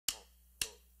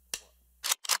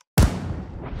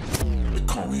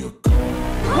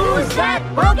Who's that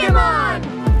Pokemon?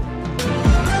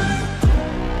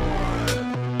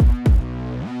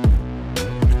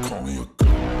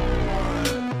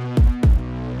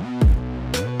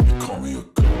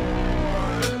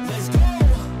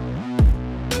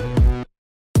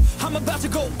 I'm about to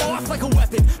go off like a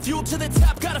weapon, fuel to the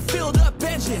top, got a filled up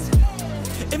engine.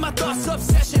 In my thoughts,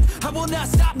 obsession, I will not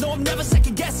stop, no, I'm never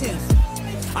second guessing.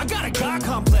 I got a God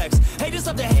complex, haters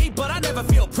love to hate, but I never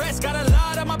feel pressed. Got a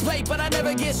lot on my plate, but I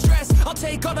never get stressed. I'll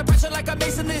take all the pressure like I'm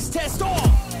acing this test.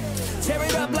 Tear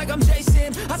it up like I'm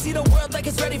Jason. I see the world like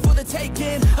it's ready for the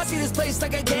taking. I see this place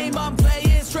like a game I'm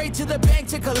playing. Straight to the bank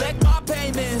to collect my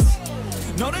payments.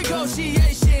 No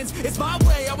negotiations, it's my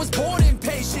way, I was born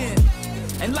impatient.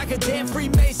 And like a damn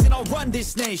Freemason, I'll run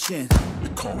this nation. You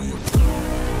call me a god.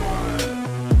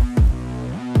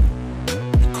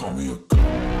 You call me a god.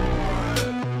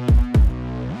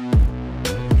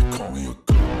 You call me a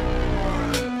god.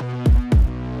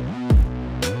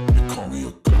 You call me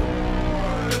a god.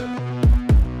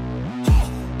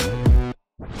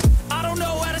 I don't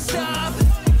know how to stop,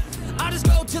 I just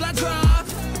go till I drop.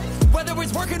 Whether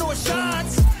it's working or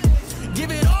shots, give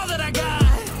it all that I got.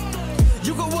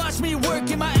 You can watch me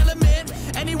work in my element.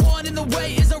 Anyone in the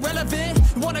way is irrelevant.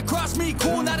 You wanna cross me,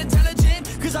 cool, not intelligent,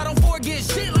 cause I don't forget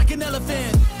shit like an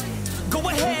elephant. Go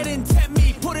ahead and tempt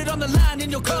me, put it on the line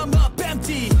and you'll come up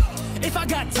empty. If I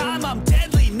got time, I'm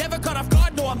deadly, never caught off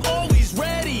guard, no, I'm always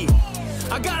ready.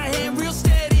 I got a hand real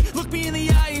steady, look me in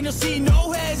the eye and you'll see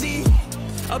no hezzy.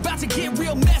 About to get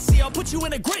real messy, I'll put you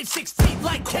in a grave 6 feet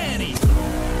like Kenny.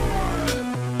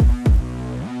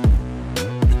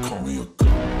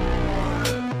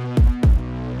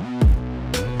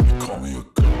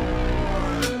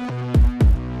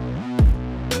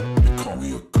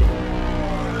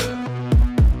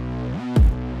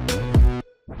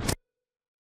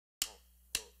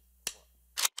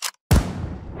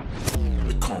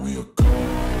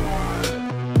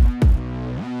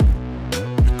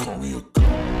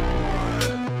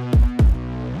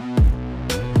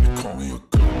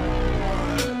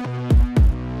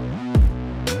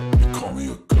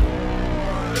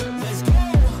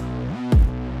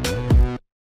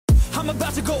 I'm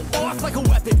about to go off like a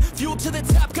weapon, fuel to the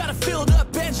top, got a filled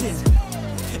up engine.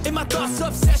 In my thoughts,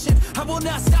 obsession, I will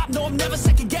not stop, no, I'm never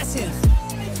second guessing.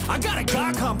 I got a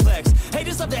God complex,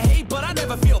 haters love to hate, but I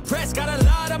never feel pressed. Got a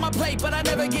lot on my plate, but I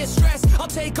never get stressed. I'll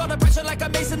take all the pressure like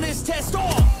I'm acing this test.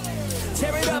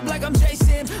 Tear it up like I'm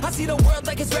Jason. I see the world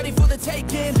like it's ready for the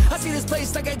taking. I see this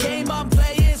place like a game I'm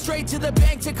playing. Straight to the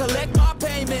bank to collect my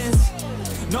payments.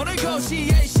 No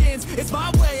negotiations, it's my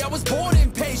way, I was born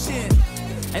impatient.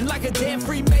 And like a damn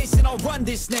Freemason, I'll run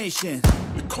this nation.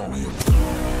 You call me a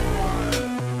god.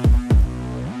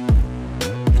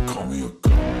 You call me a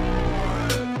god.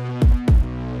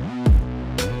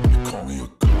 You call me a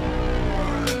god.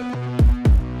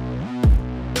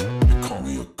 You call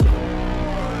me a god.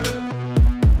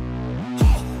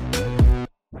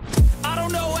 I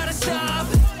don't know how to stop,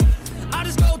 I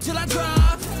just go till I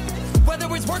drop.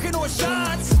 Whether it's working or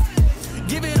shots,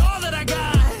 give it all that I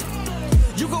got.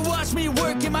 You can watch me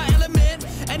work in my element.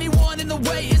 Anyone in the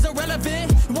way is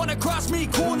irrelevant. You wanna cross me,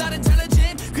 cool, not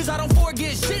intelligent, cause I don't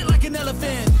forget shit like an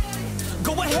elephant.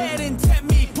 Go ahead and tempt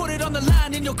me, put it on the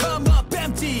line and you'll come up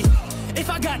empty. If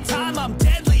I got time, I'm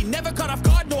deadly, never caught off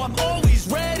guard, no, I'm always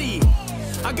ready.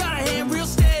 I got a hand real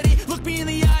steady, look me in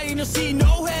the eye and you'll see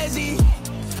no hezzy.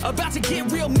 About to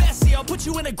get real messy, I'll put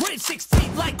you in a grave 6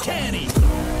 feet like Kenny.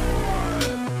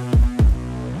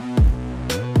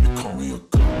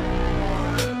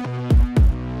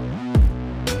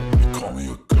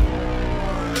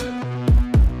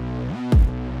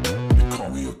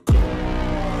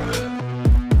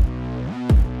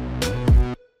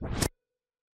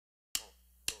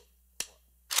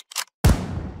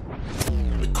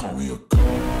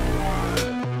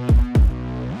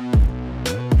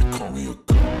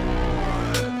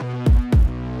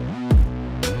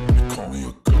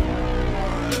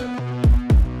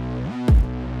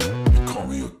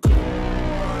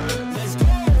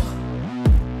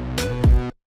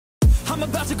 I'm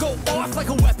about to go off like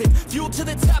a weapon, fuel to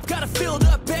the top, got a filled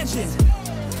up engine.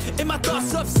 In my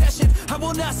thoughts, obsession, I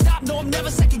will not stop, no, I'm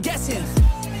never second guessing.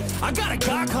 I got a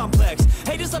God complex,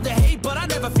 haters love to hate, but I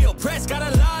never feel pressed. Got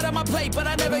a lot on my plate, but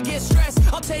I never get stressed.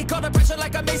 I'll take all the pressure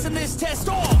like I'm acing this test.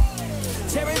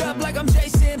 Tear it up like I'm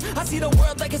Jason. I see the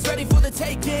world like it's ready for the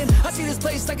taking. I see this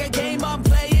place like a game I'm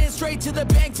playing. Straight to the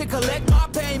bank to collect my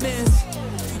payments.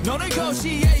 No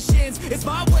negotiations, it's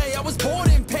my way, I was born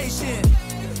impatient.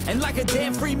 And like a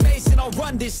damn Freemason, I'll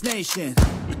run this nation.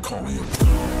 You call me a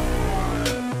god.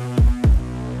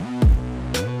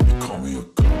 You call me a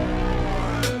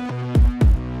god.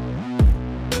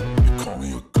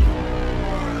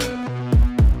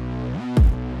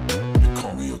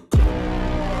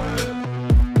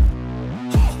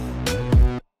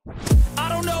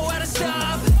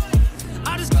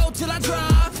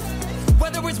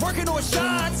 working or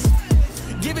shots,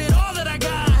 give it all that I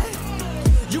got.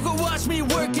 You can watch me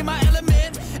work in my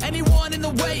element. Anyone in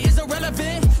the way is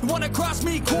irrelevant. You wanna cross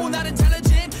me, cool, not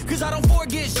intelligent, cause I don't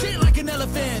forget shit like an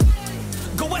elephant.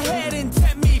 Go ahead and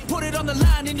tempt me, put it on the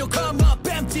line and you'll come up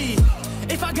empty.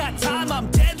 If I got time,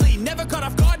 I'm deadly, never caught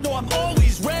off guard, no, I'm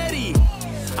always ready.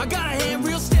 I got a hand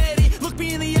real steady, look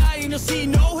me in the eye and you'll see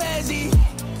no hezzy.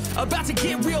 About to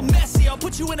get real messy, I'll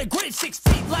put you in a grave 6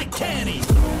 feet like Kenny.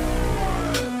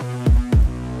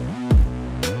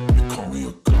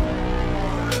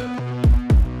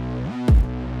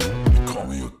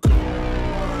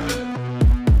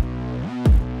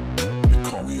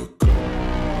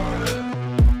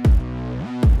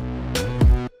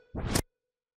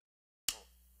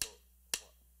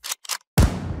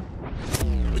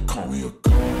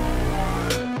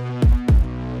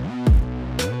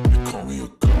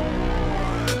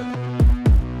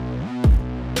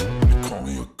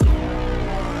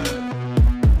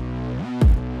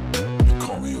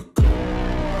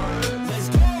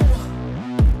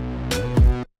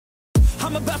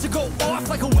 I'm about to go off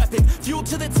like a weapon, fuel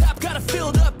to the top, got a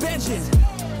filled up engine.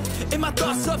 In my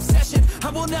thoughts obsession, I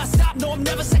will not stop, no, I'm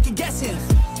never second guessing.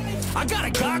 I got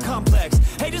a God complex,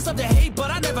 haters love to hate,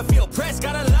 but I never feel pressed.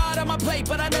 Got a lot on my plate,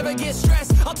 but I never get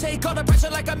stressed. I'll take all the pressure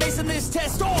like I'm acing this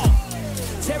test.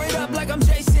 Tear it up like I'm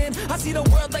Jason. I see the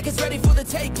world like it's ready for the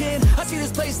taking. I see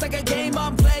this place like a game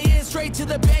I'm playing. Straight to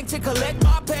the bank to collect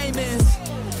my payments.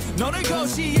 No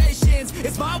negotiations,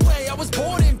 it's my way, I was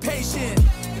born impatient.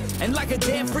 And like a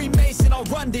damn Freemason, I'll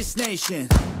run this nation.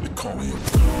 They call me a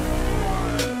god.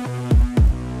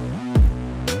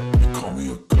 They call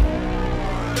me a god.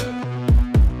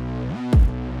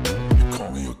 They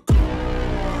call me a god.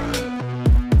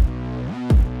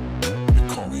 They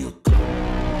call me a god.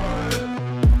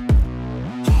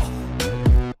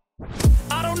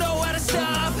 I don't know how to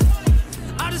stop,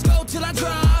 I just go till I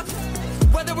drop.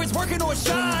 Whether it's working or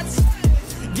shots,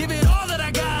 give it all that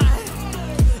I got.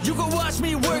 You can watch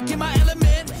me work in my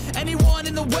element. Anyone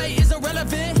in the way is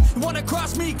irrelevant. You wanna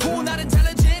cross me, cool, not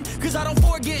intelligent, cause I don't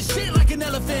forget shit like an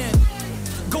elephant.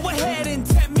 Go ahead and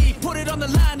tempt me, put it on the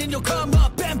line and you'll come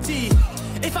up empty.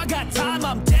 If I got time,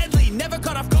 I'm deadly, never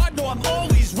caught off guard, no, I'm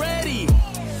always ready.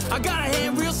 I got a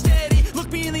hand real steady,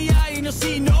 look me in the eye and you'll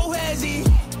see no hezzy.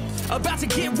 About to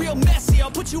get real messy,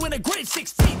 I'll put you in a grave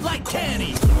 6 feet like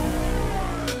Kenny.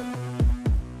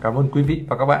 Cảm ơn quý vị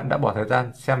và các bạn đã bỏ thời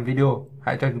gian xem video.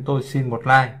 Hãy cho chúng tôi xin một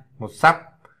like, một sub.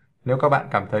 Nếu các bạn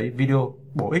cảm thấy video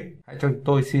bổ ích, hãy cho chúng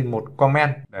tôi xin một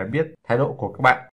comment để biết thái độ của các bạn.